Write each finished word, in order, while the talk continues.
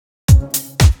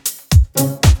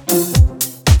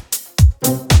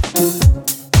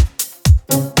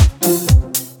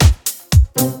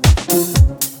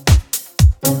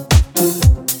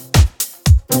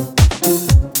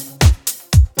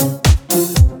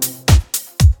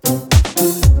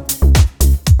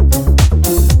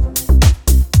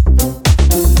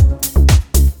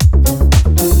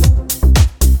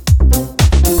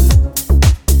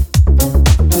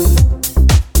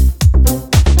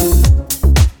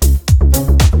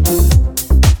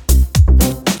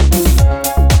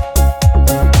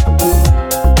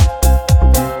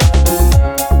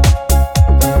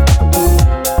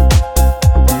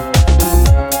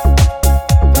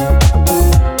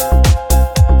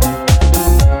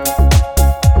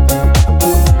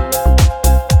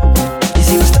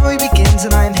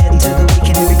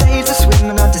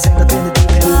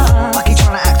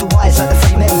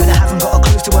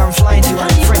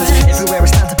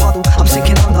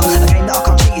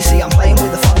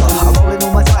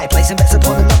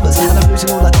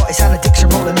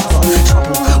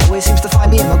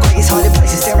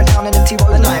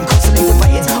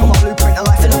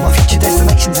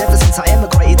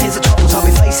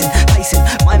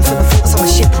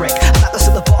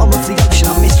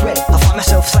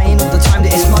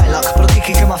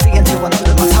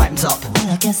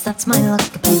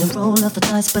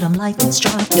But I'm lightning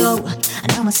struck, go. And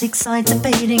now my six sides are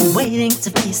fading, waiting to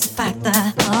face the fact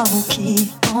that I will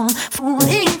keep on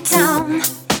falling down,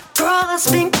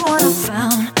 grasping what I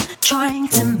found, trying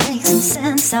to make some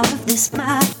sense out of this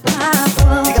mad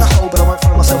world. Digging a hole, but I won't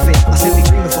throw myself in. I simply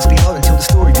dream of what's below until the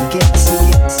story begins.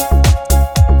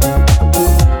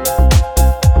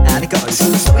 And it goes. So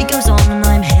the story goes on, and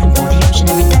I'm heading for the ocean.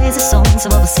 Every day is a song, so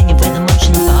I will sing it with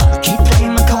emotion. But I keep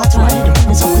playing my cards right, and when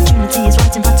this opportunity is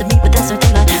right in front of me, but there's no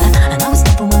daylight. And I was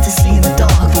never one to see in the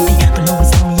dark. But people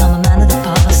always tell me I'm a man of the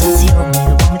past. As he owed me,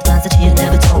 the one with plans that he had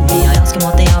never told me. I ask him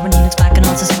what they are, and he looks back and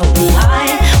answers slowly.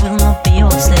 I will not be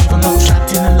your slave. I'm not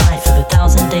trapped in a life of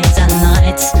 1,000 days and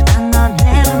nights. And I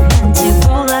never meant to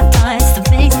roll that dice that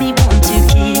makes me want to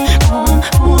keep on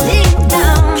falling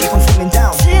down. Keep on falling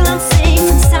down till I'm safe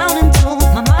and sound and told.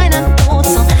 My mind and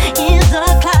thoughts are in the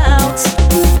clouds.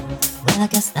 Well, I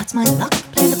guess that's my luck.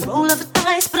 Play the role of a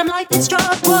dice, but I'm lightning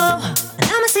struck. Whoa. And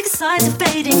now my six sides are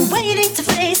fading, waiting to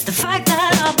face the fact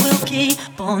that I will keep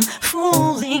on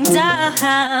falling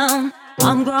down.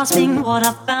 I'm grasping what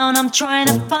I found. I'm trying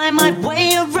to find my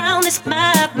way around this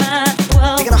mad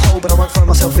world. Digging a hole, but I won't throw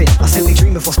myself in. I simply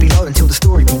dream of what's below until the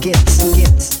story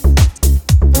begins.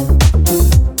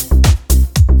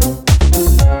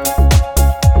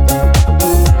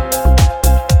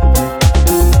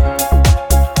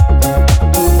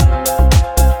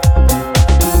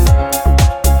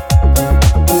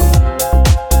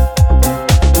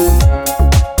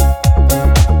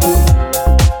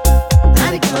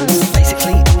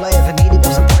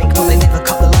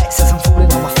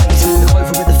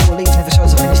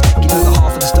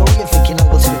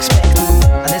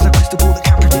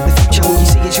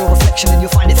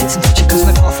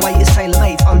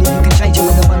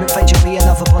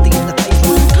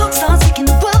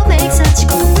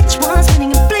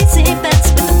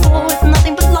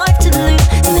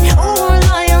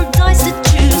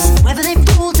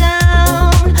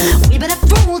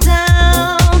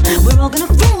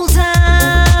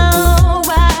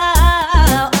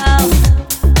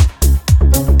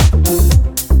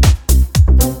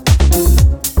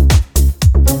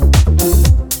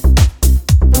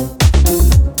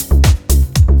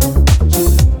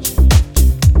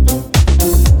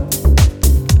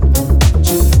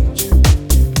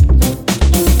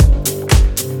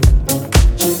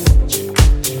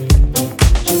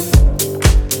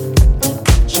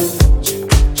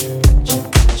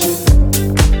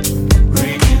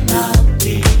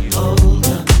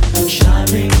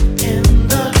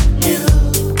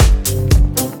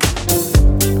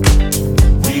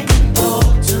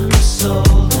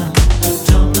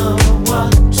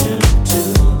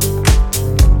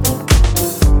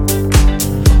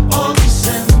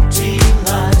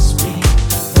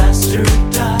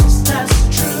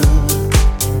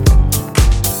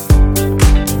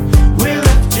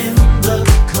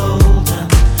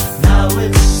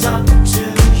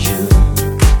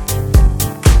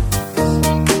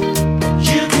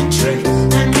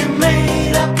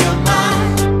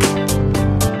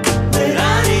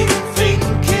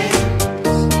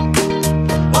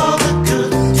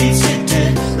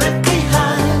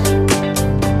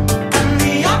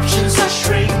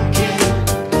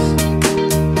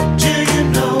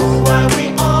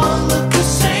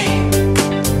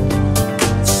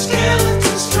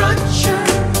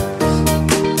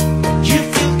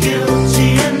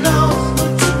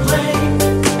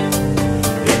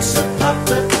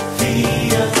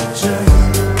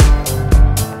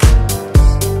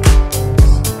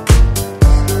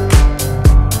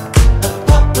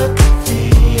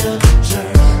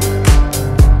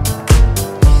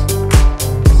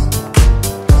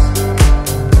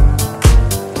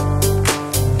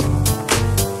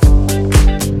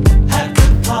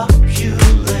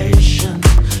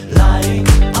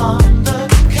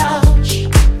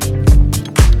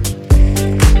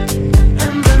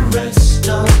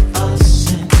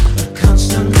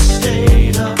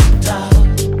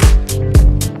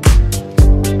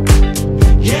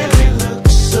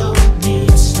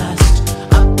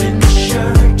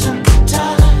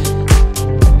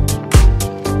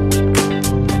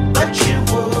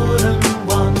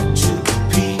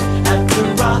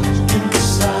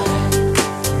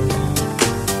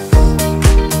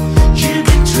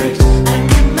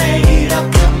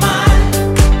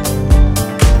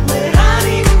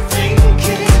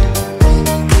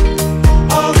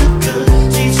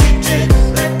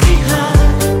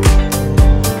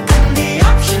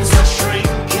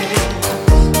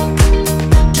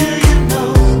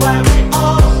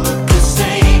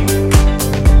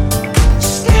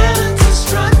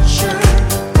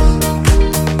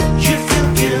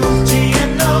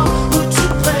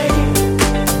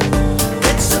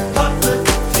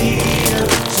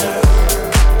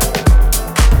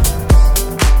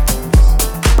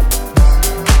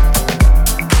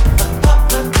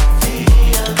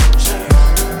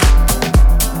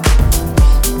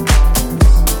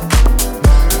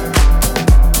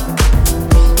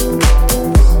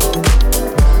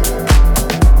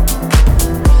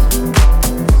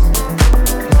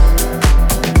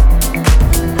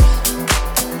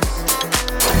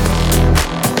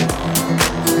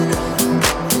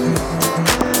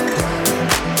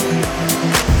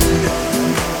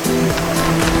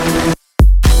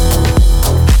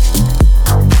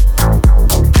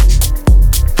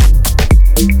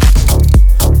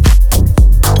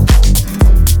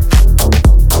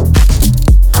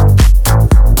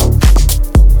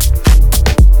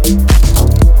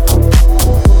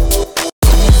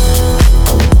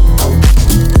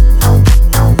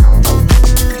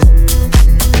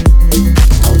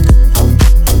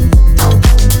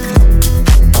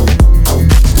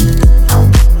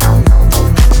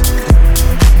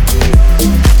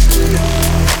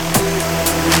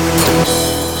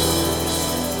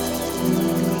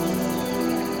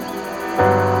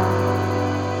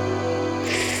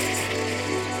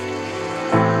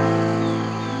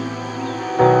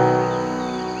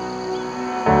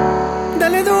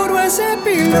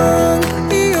 pilón,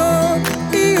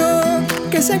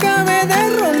 que se acabe de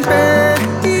romper,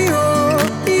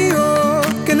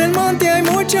 que en el monte hay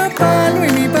mucho palo y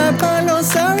mi papá lo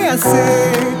sabe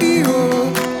hacer,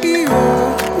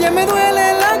 ya me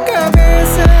duele la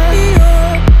cabeza,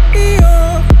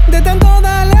 de tanto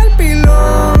darle al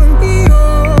pilón,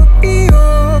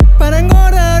 para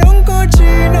engordar un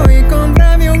cochino y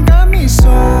comprarme un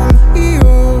camisón,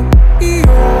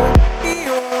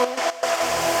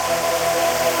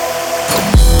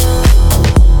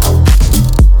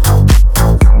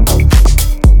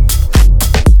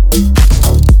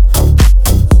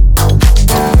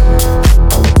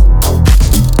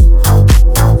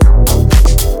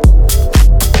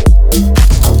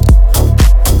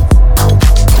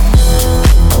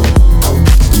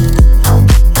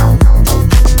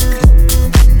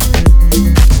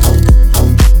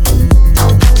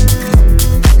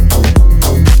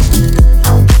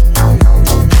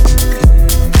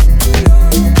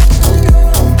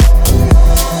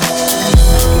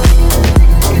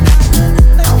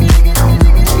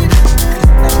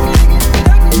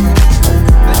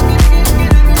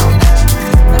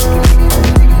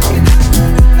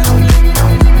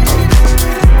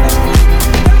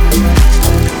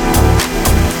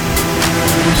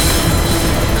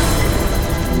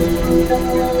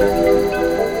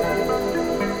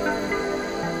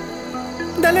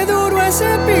 dale duro a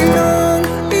ese pilón,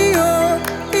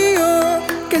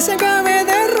 que se acabe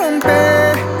de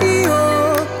romper,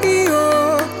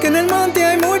 que en el monte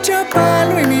hay mucho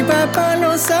palo y mi papá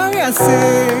lo sabe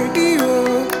hacer,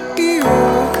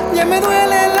 ya me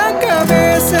duele la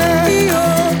cabeza,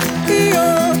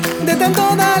 de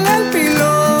tanto darle al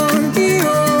pilón,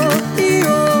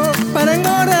 para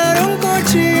engordar un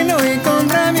cochino y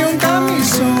comprarme un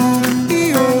camisón.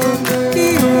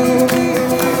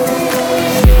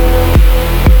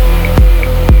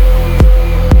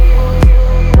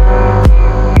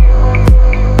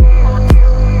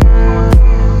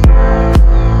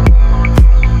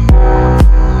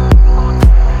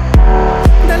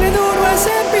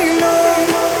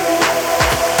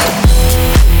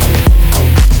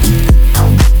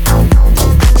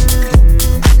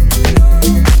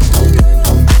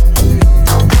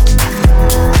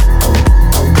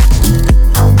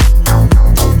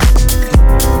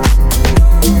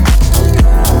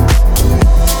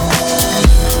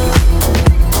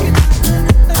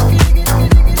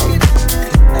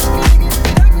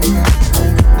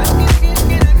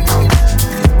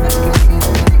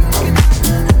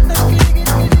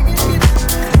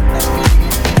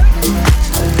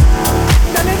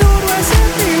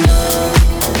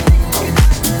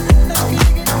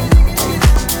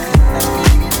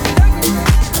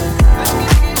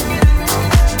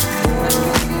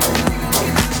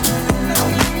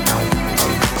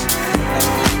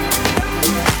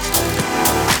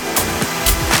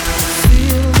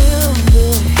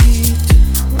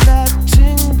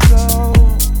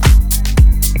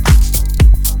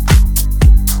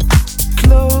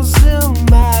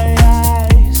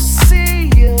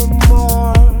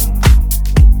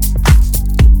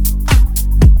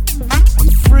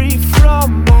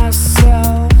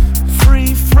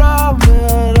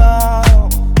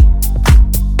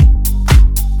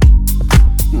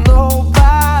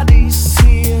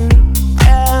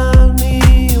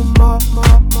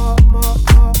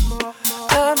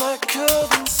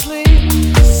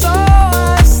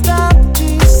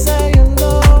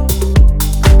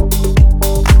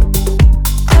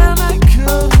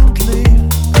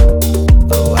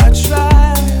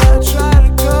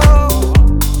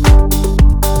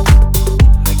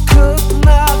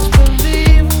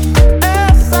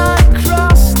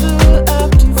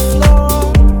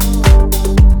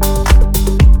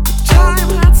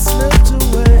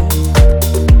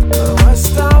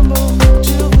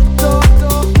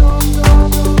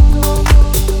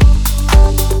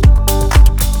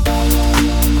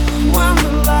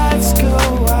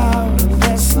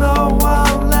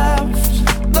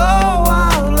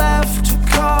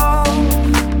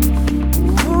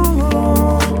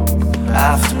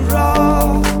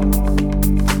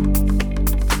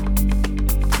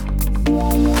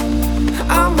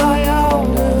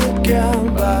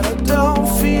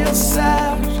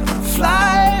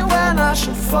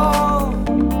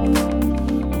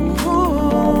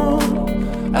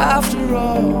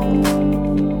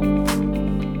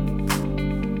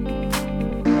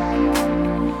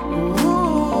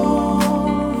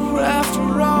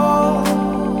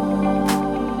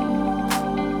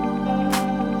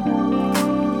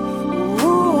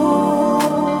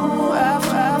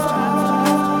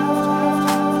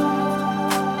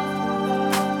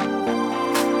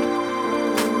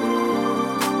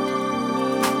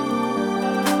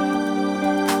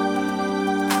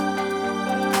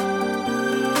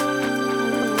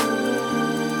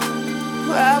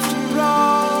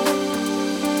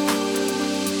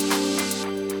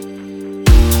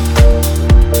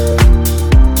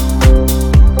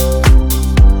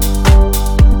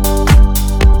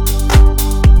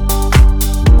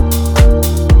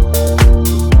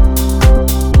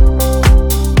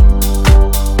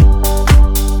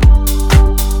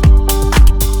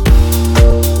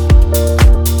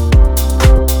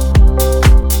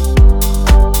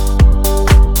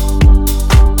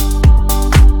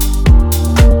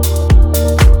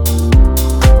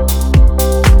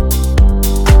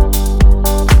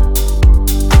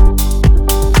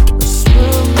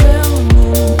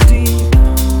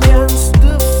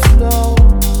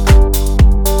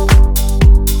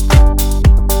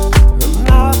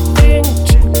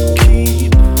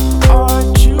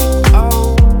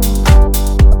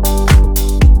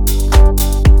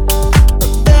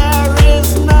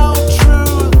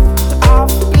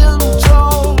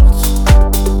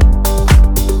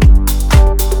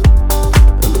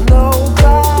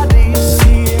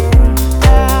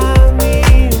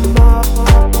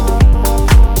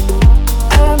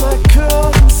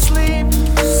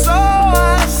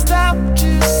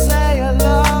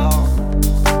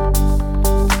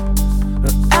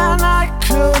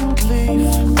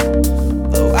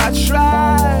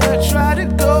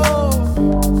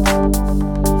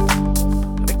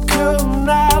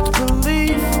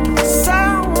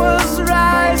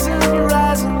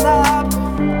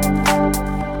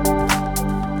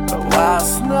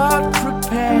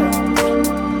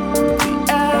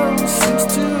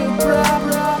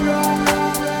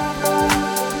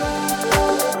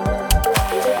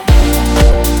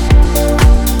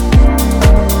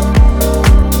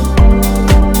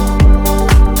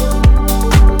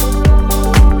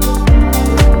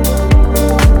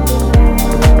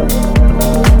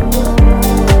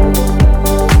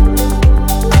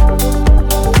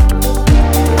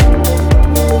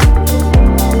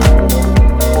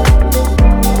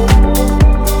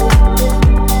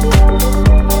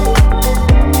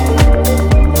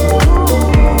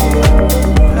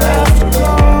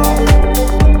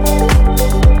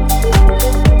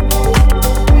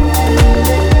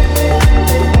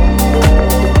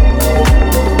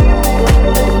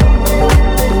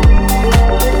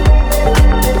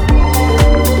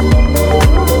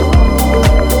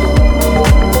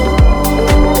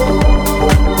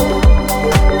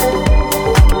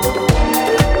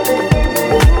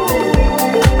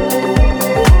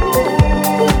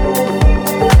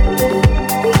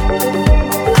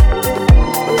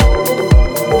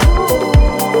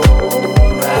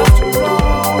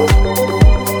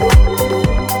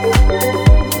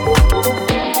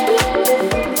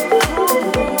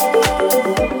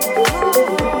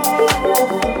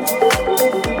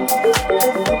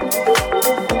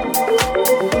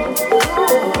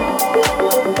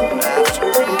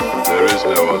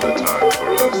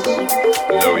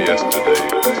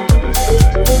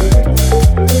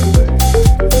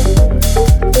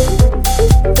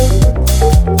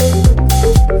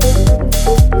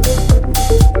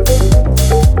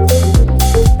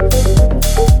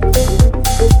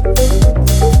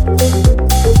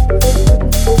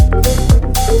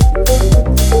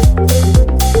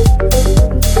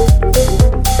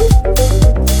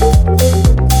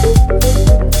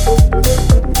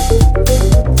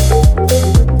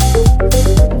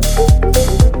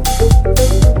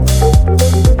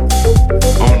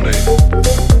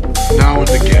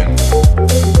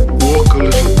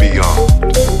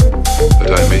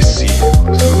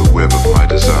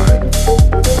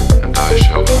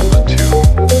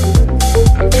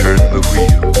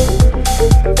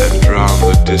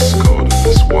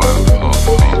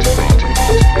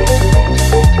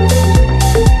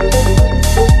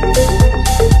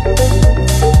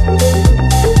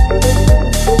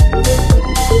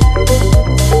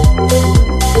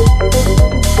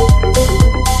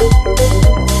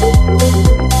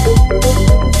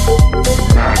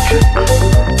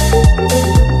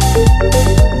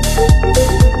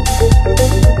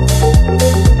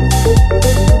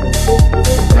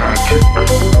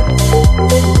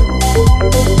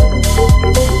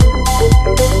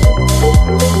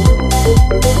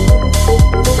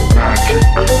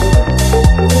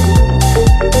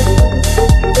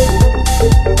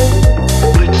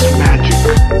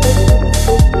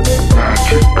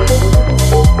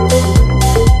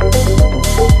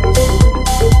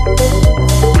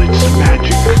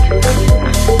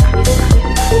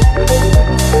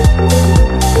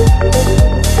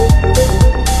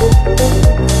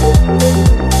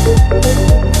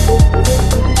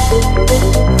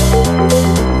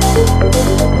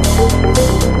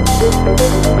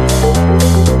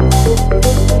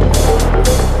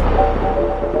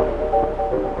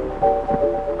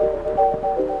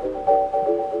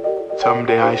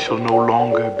 someday I shall no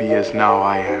longer be as now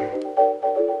I am.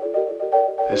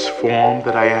 This form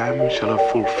that I am shall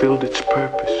have fulfilled its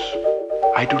purpose.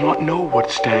 I do not know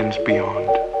what stands beyond.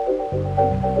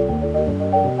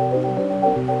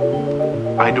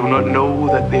 I do not know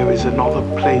that there is another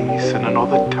place and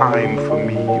another time for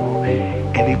me or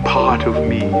any part of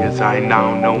me as I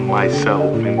now know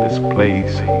myself in this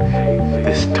place,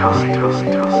 this time.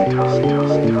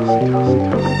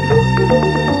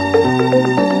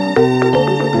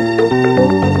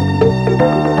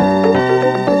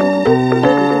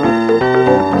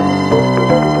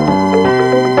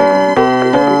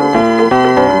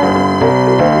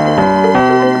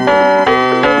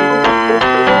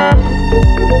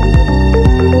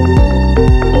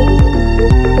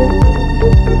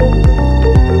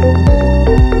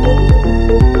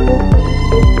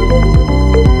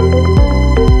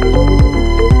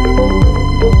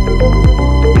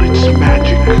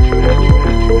 Magic.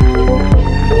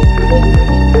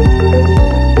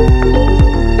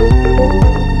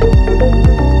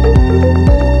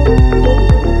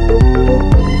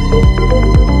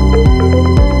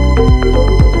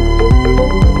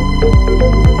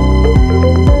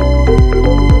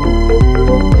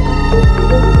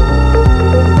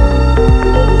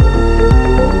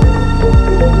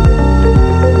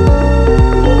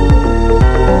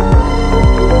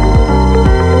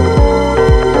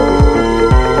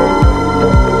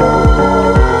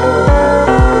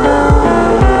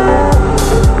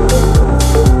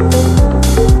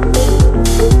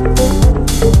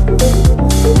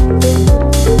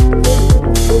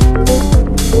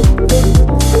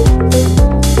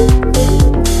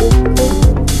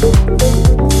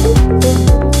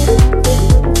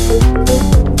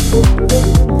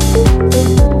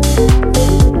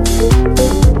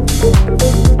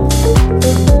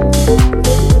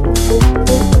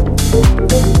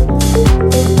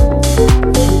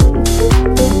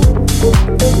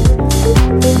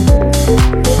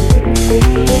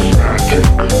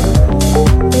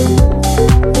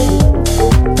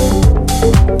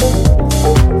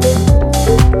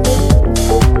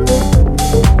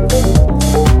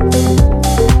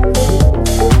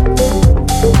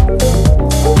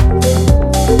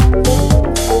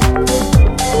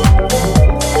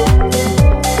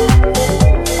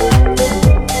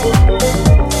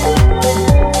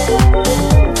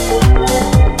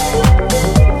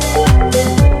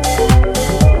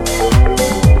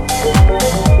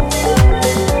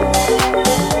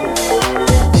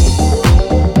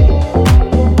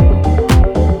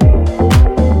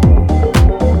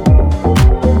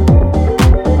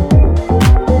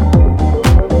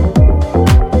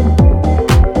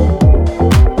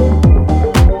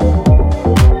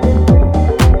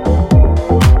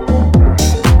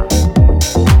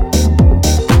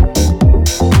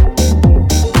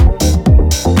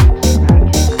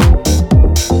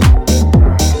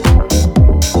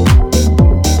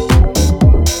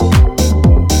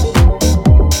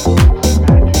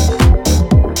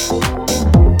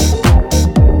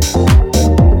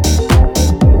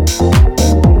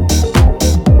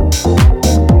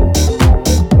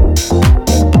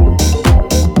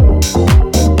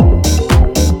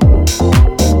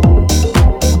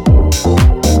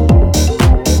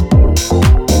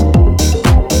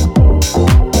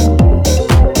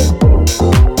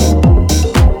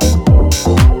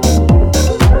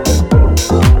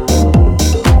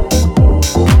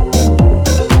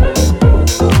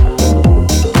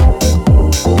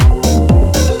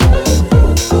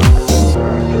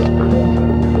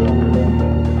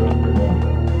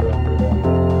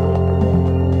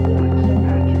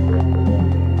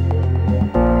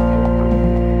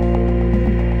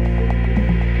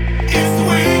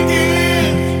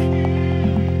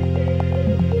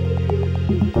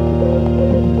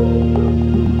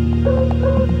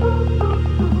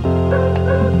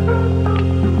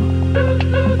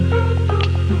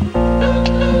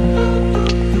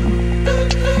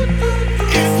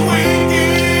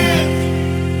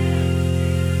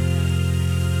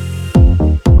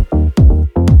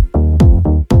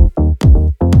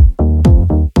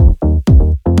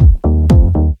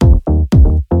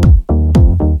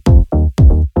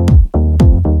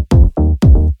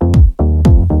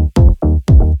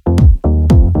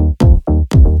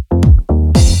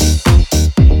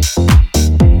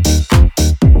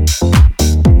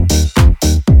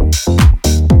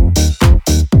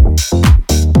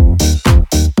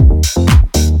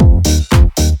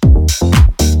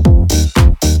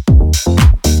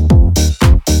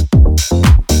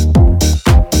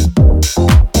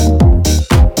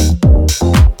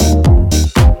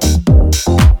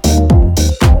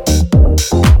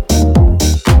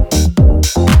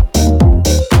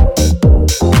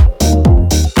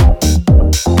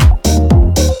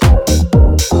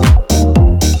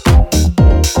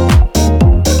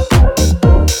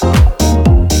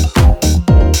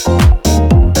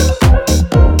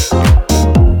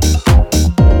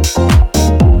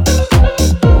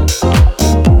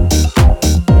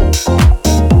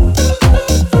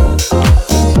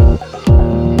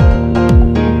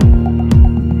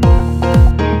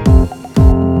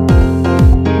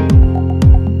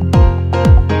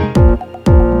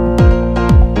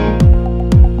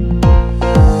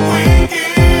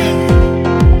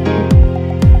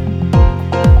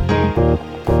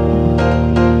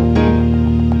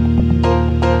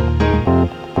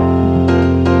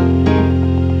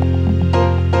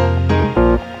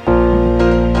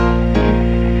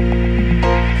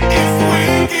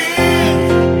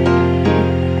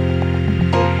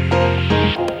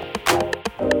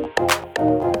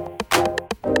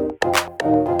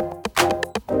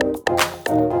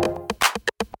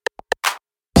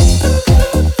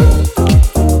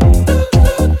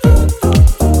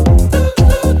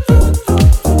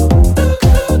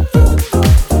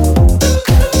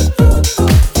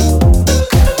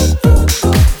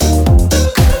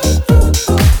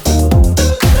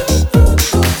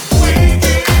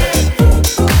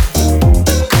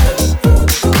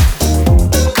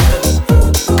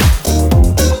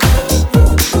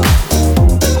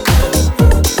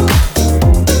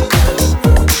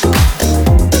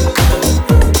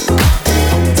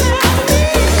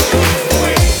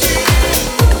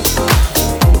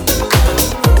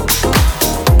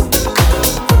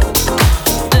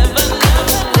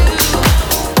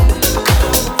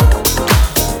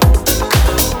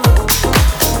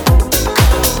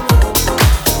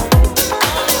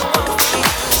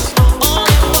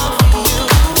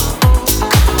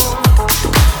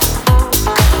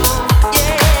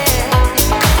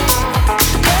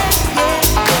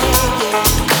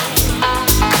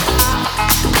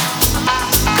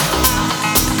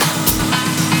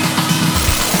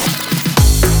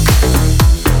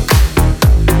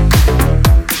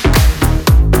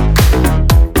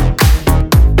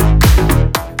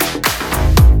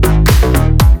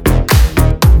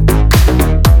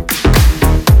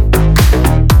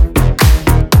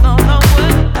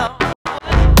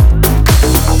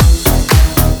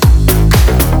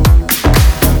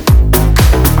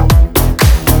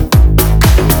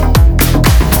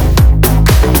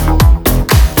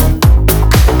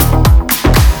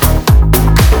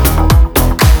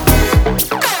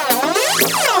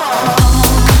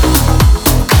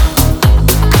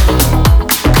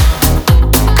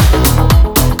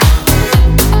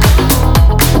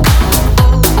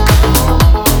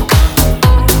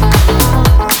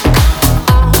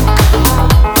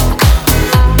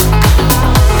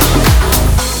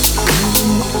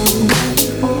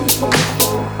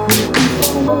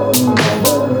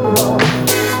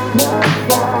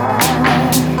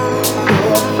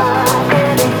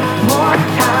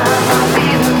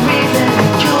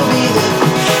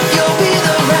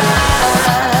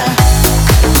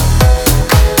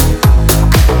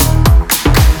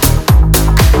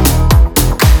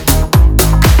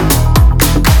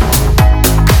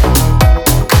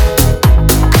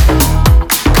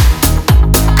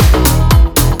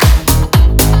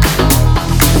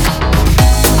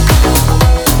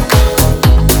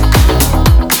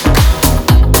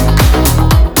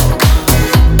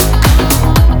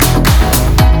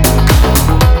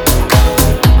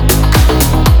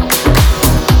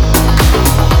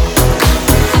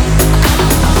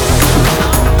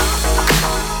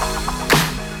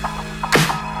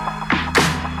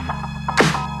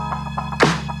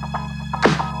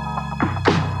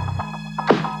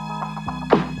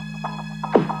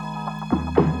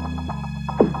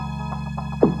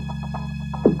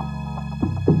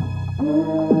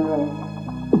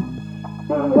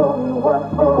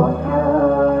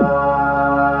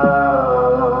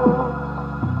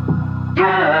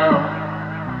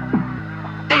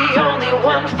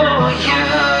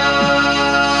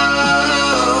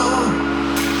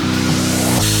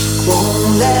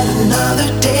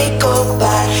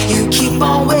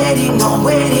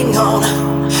 waiting on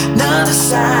another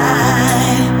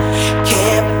sign.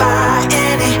 Can't buy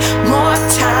any more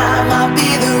time. I'll be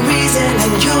the reason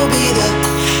and you'll be the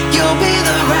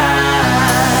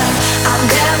rhyme. I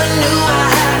never knew I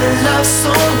had a love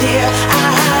so near. I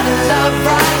had a love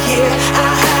right here.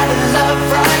 I had a love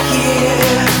right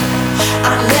here.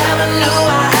 I never knew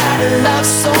I had a love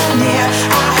so near.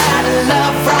 I had a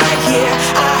love right here.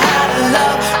 I had a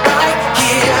love right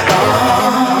here.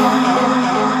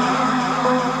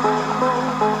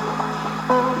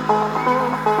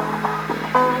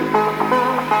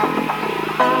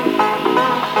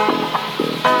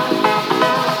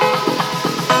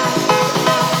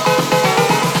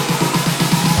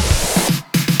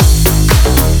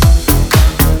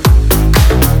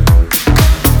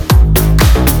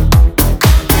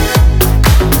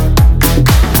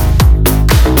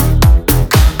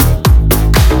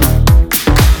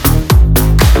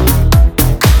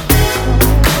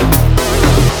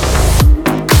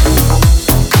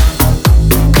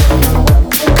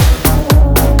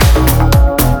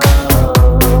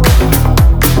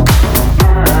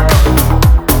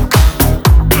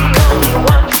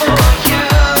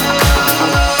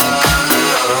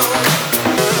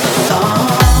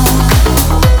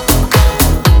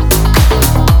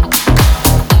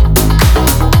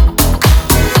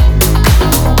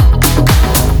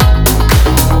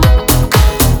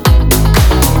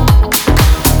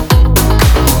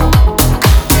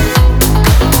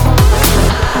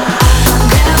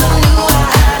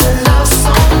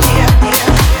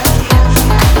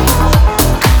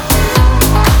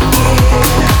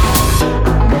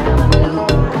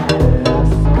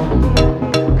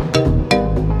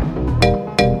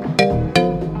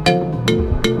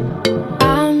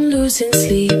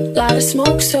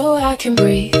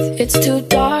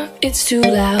 It's too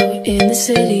loud in the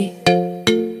city.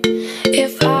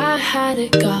 If I had a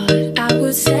God, I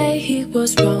would say he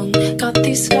was wrong. Got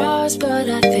these scars, but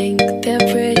I think they're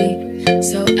pretty.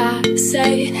 So I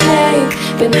say, hey,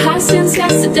 been high since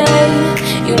yesterday.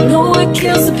 You know it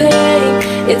kills the pain.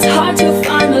 It's hard to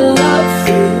find a love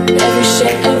through every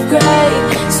shade of gray.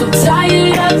 So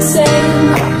tired of the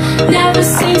same, never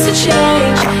seems to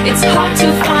change. It's hard to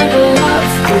find a love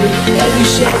through every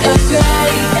shade of gray.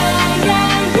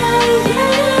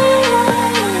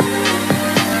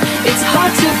 It's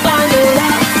hard to find a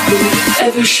love through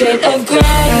every shade of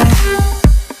gray.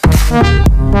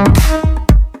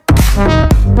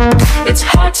 It's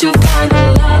hard to find a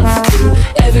love through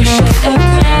every shade of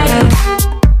gray.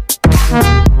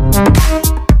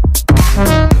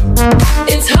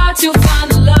 It's hard to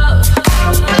find a love.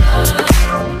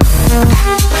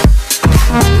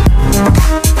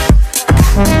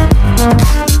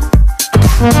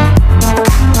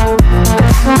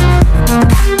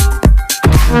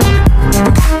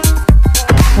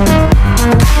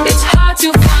 It's hard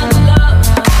to find love.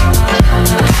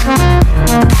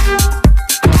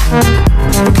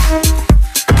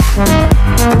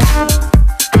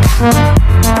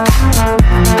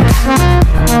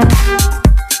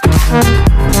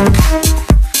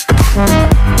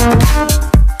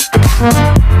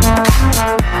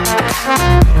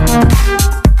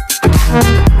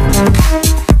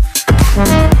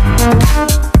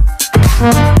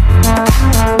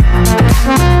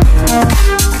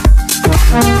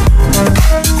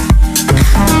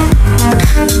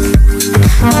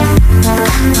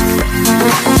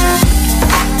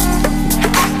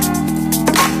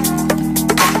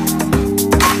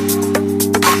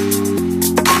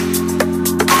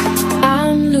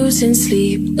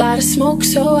 Sleep, light a smoke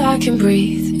so I can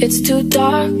breathe. It's too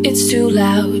dark, it's too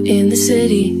loud in the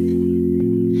city.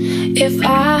 If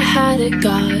I had a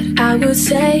God, I would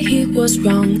say he was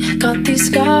wrong. Got these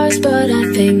scars, but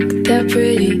I think they're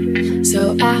pretty.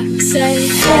 So I say,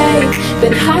 hey,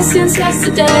 been high since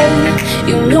yesterday.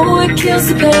 You know it kills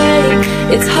the pain.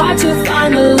 It's hard to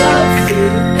find a love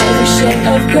through every shade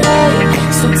of gray.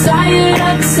 So tired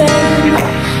of the same,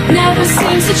 never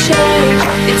seems to change.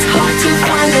 It's hard to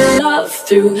find a love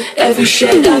through every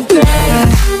shade of gray.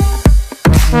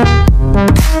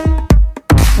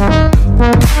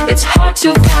 It's hard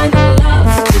to find a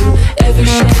love through every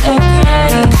shade of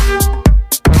gray.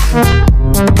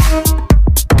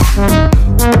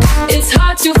 It's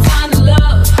hard to find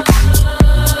love.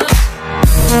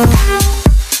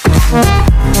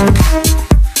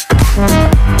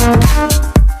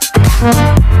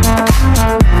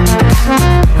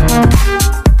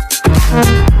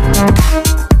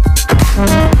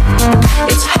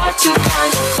 It's hard to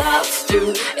find love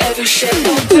through every shade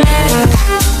of gray.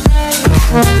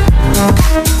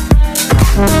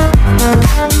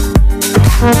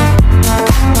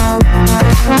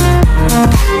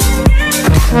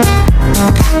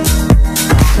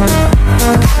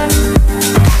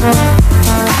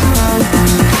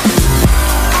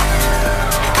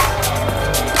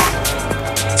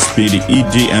 via de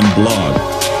EGM blog.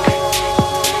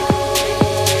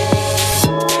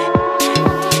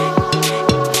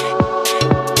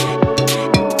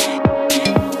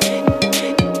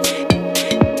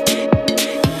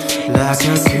 Like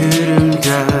I couldn't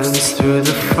dance through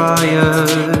the fire,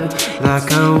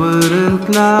 like I wouldn't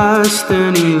last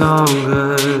any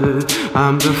longer.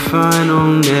 I'm the final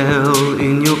nail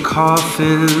in your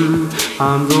coffin,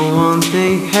 I'm the one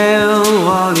they hail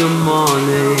while you're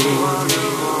mourning.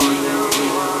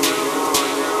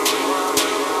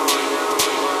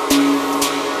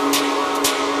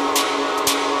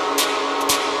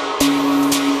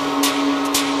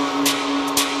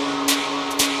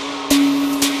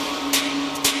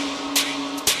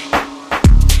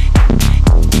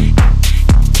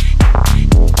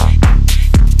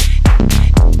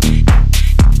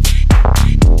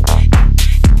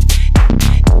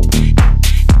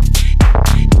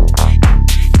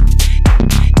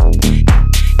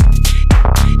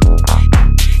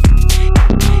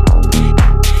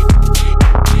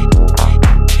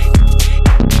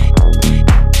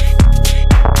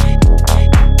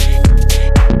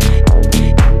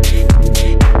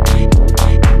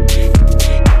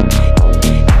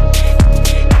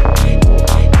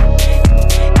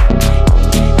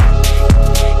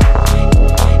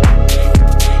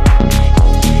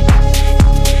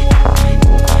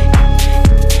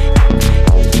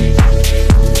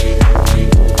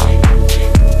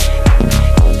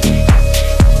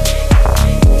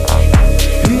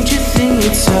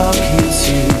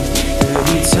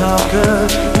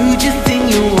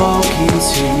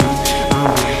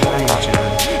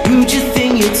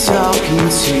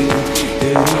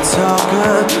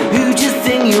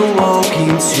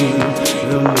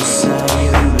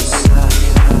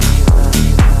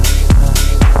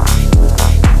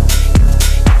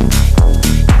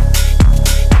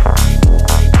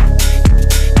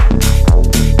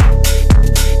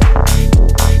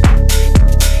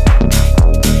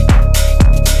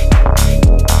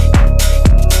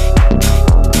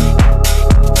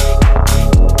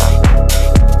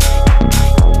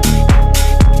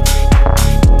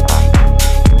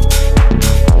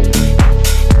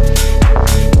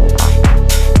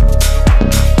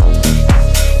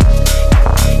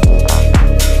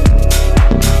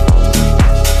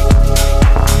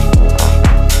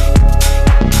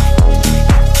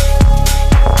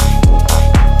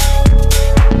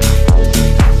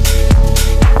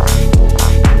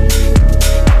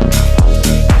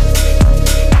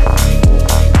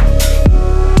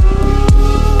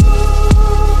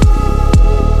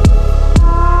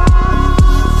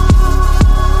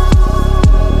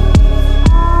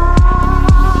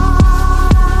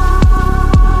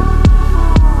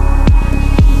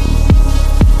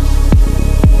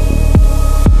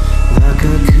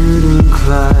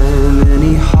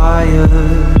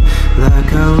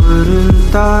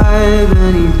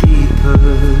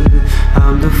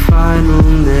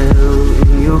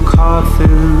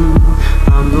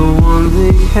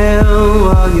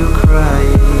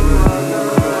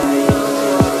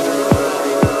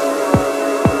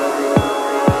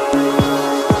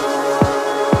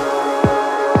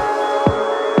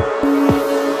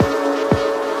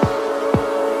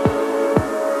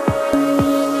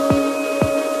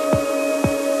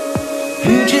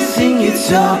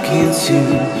 Talking to,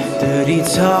 dirty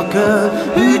talker.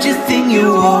 Who do you think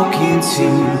you're walking to?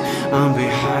 I'm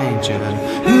behind you.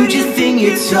 Who do you think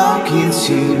you're talking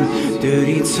to?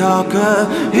 Dirty talker.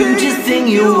 Who do you think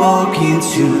you're walking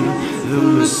to? The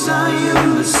Messiah,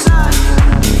 Messiah.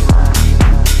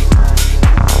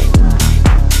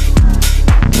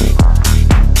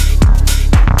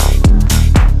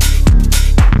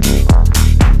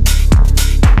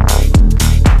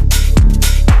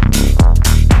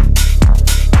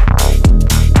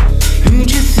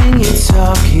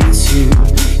 Talking to,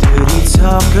 dirty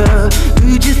talker. Who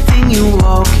do you think you're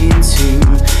walking to?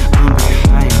 I'm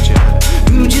behind you.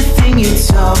 Who do you think you're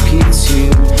talking to?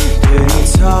 Dirty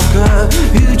talker.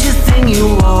 Who do you think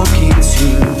you're walking to?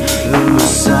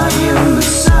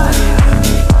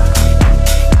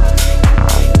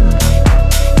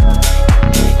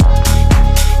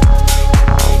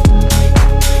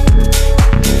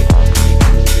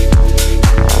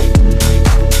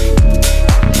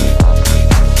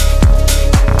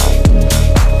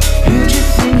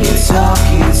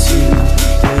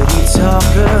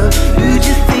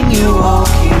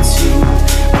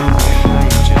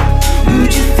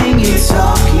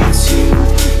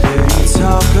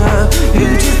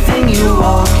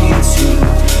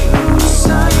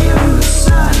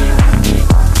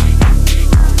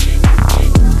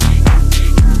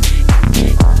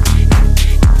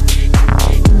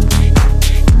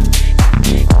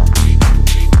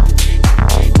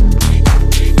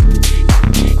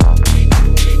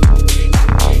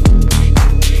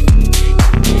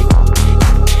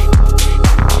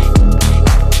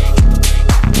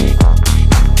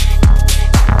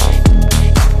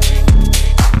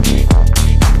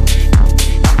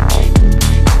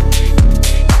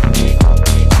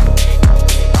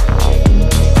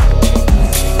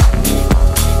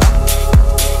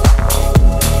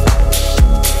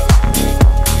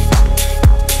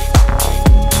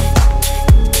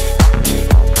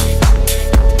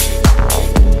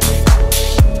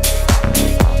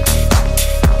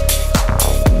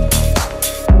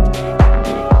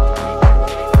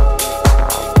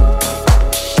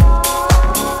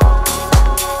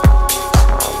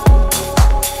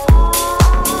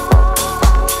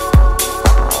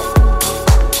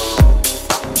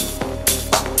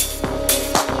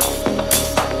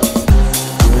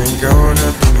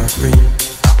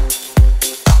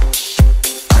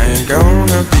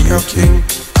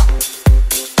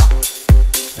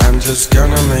 just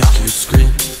gonna make you scream.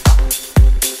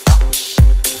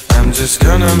 I'm just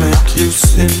gonna make you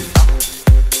sin.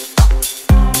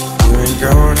 You ain't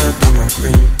gonna be my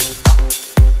queen.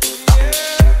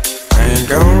 I ain't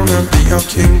gonna be your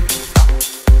king.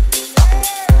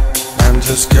 I'm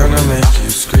just gonna make you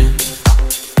scream.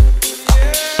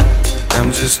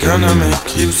 I'm just gonna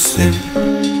make you sin.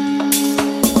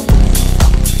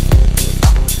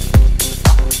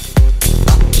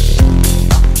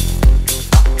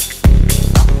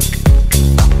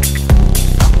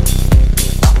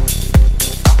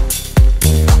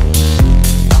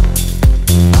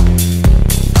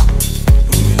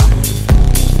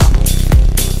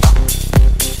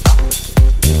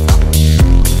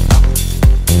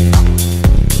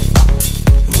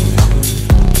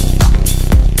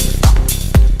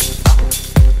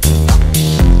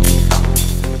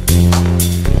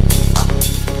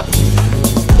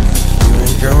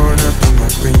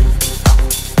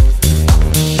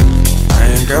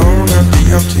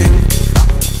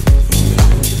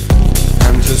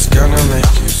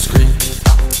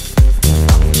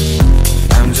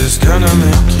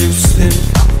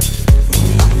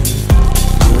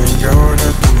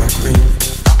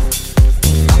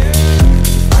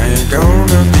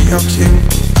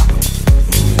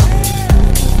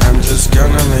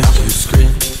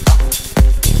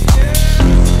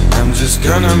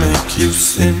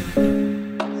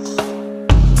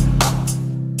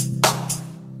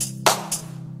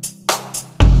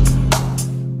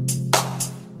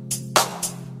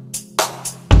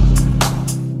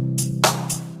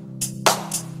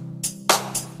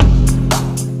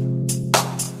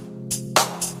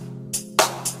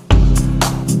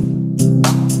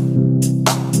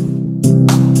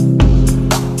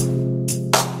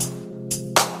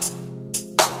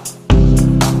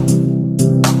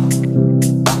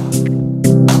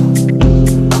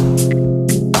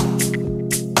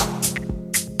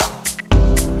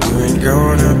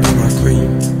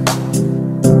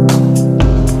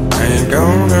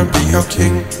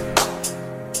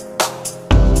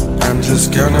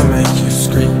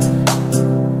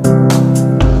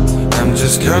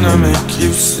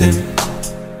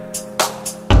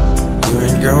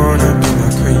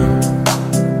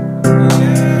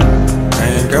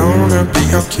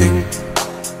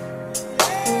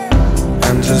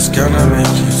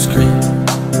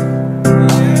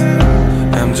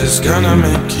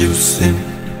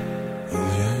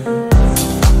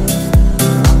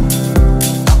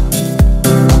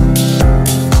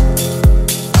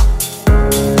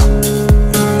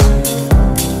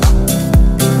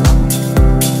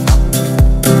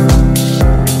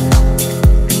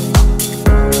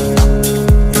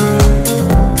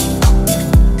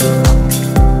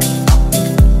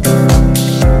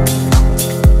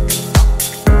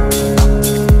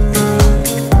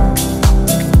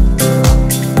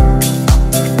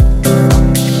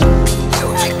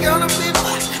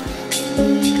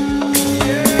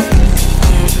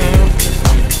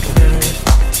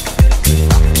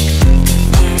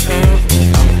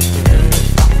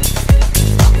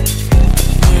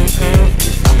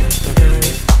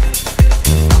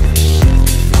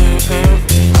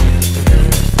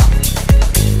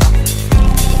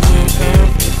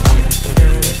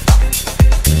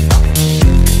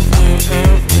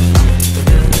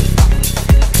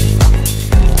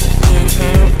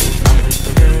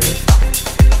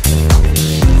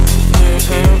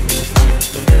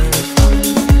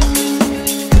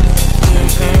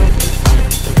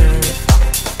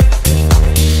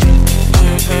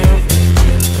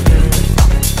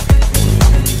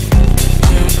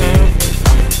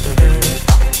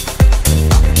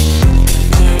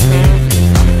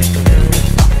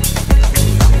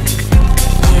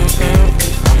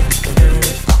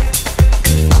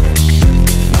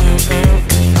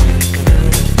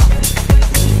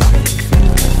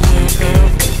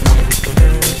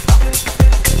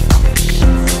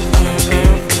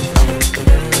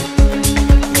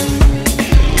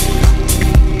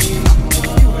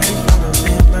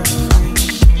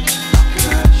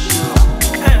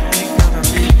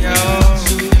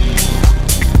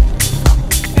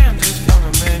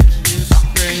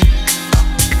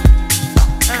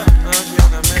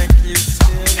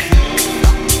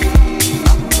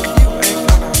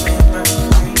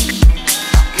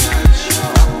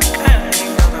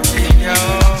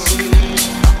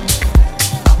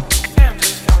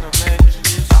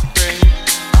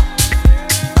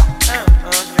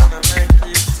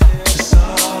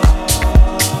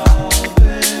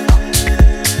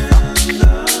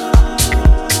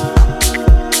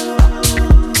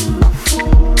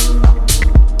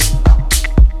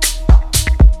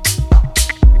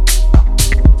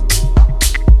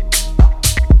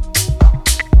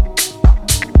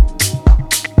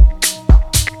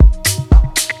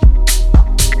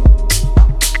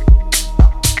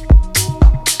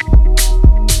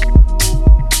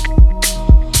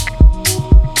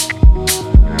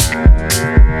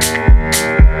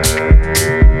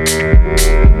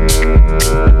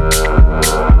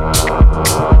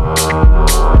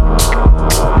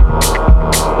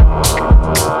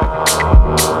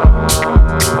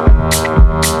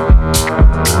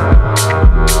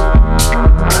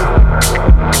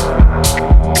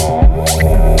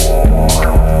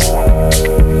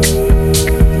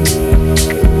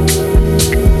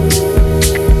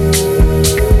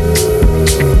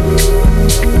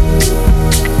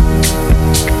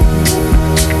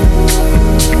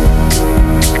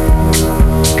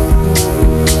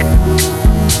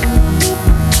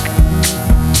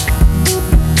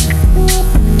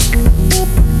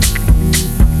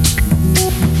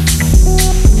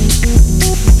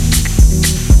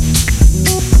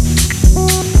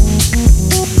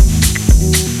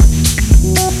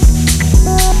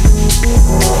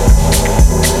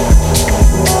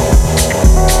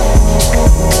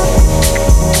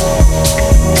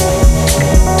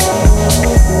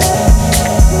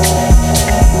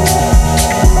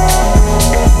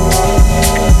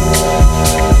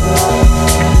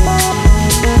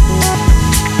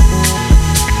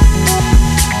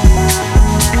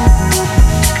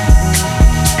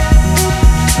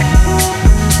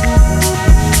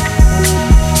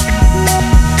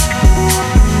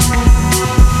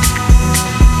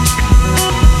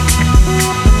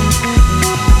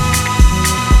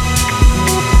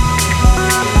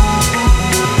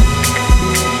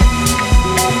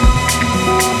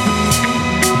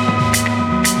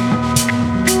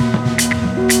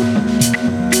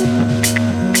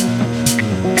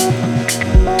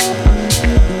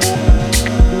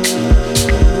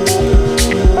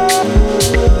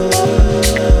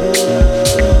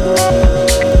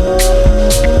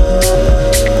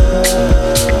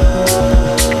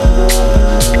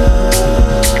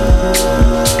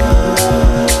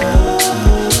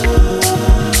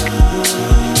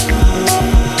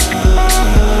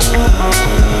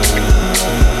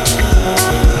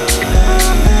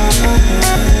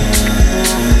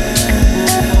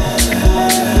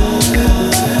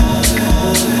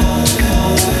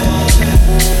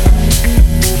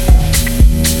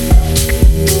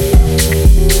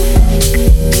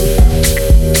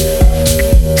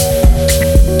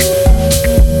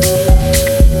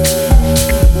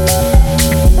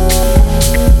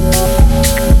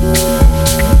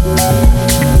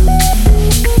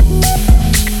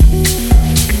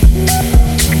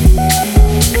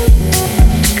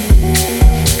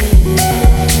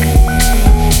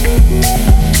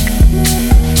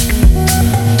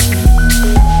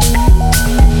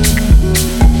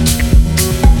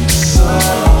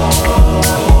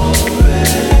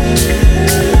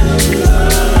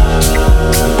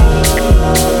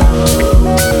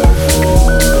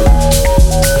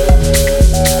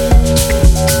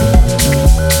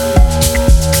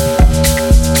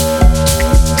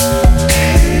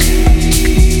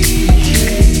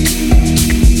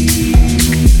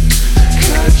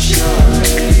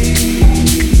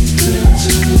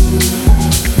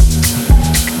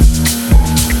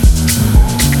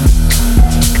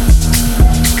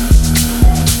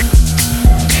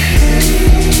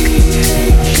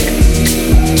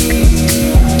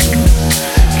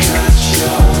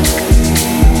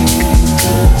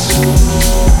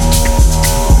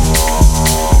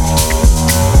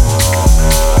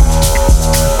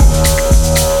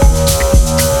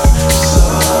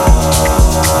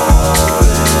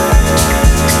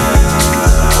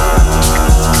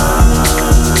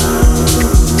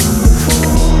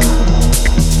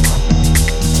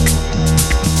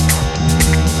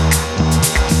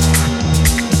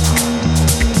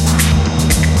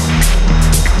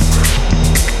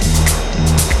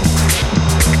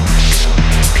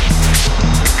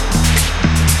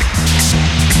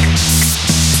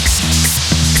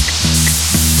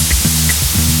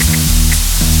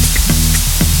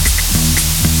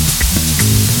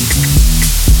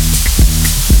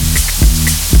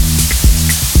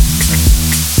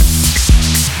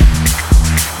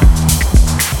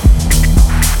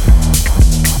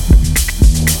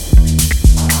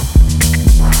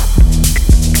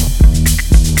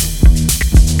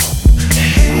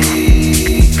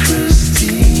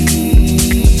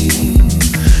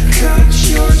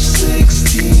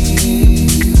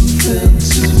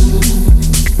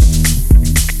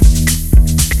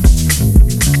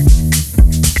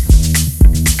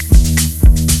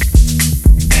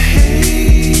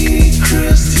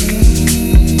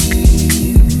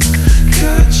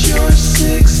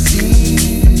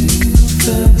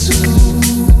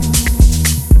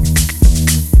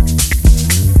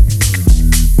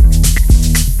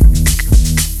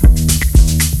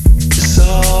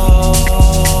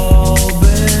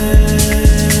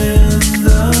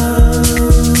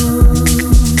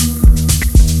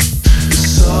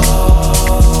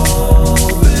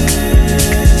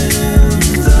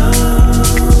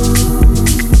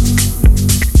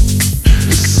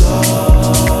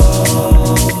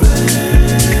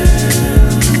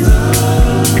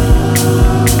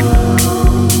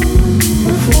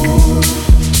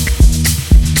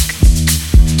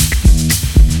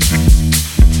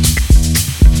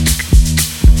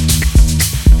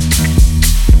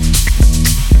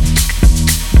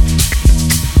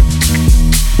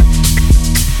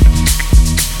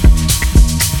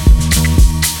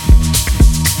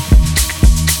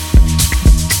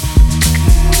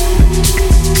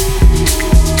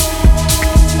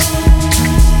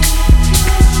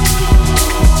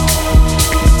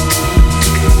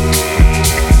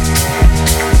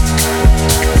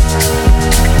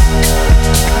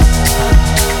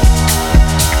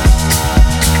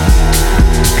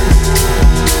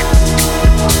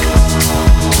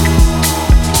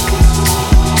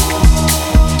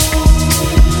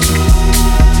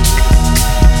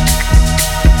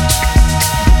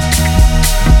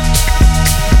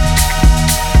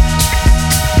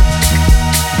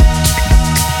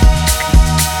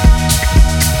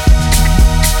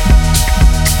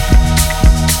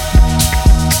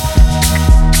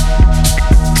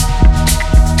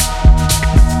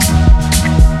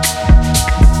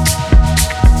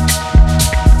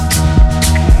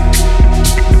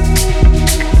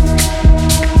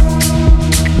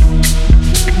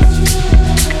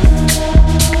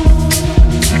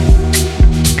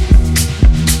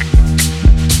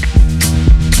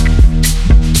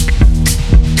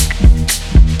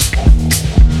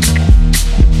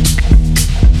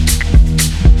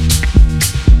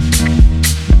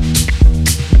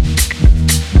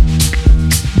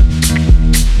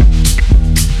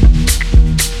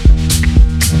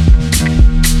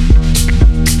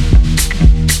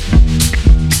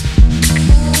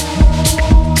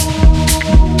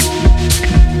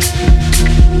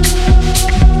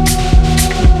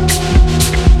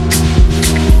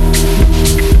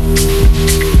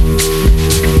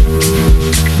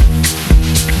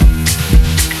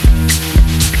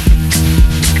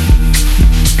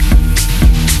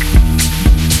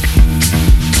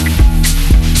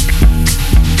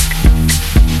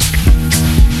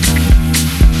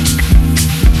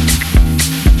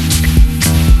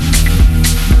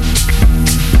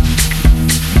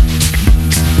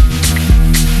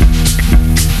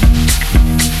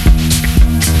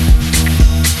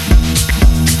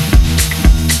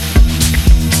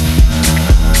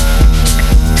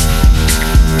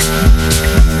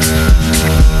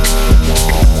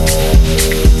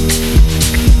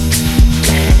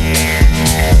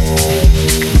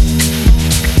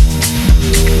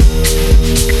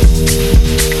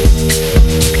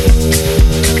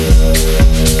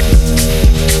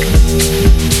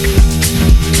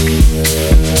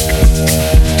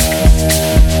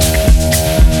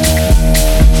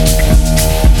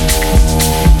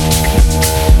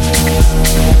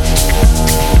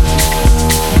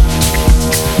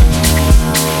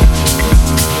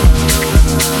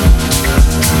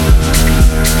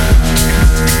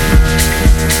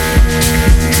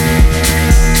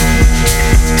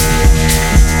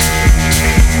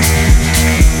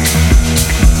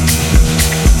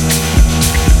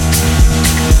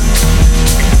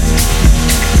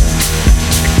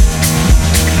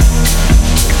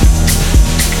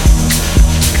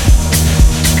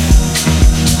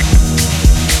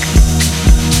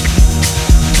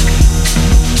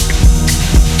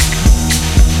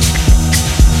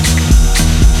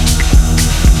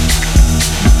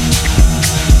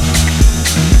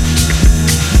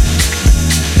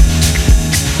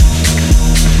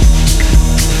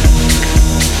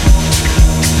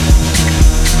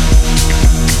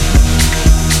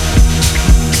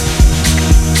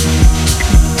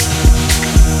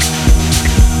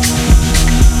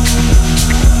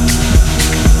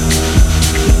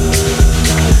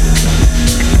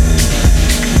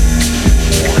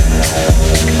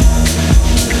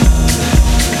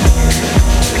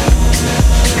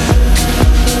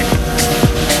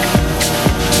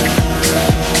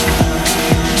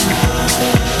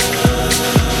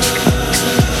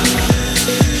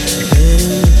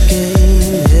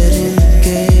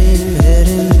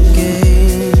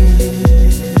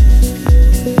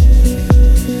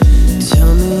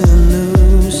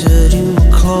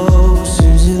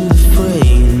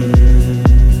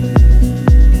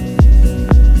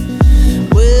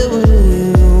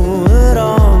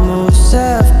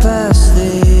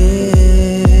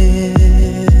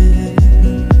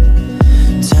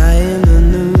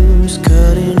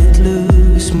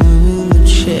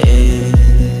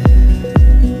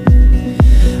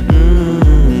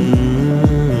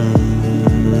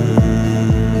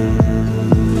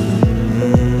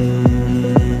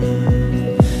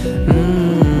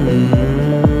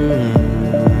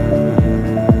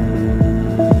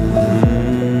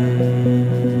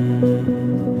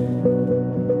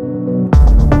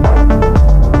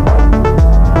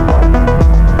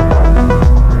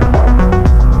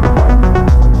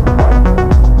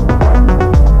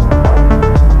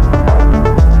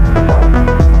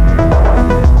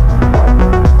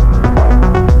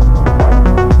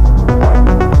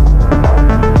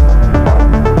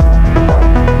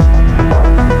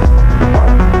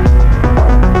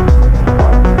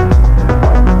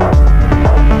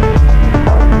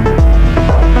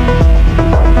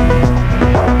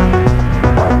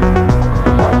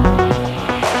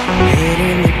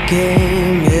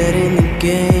 head in the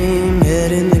game,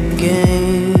 head in the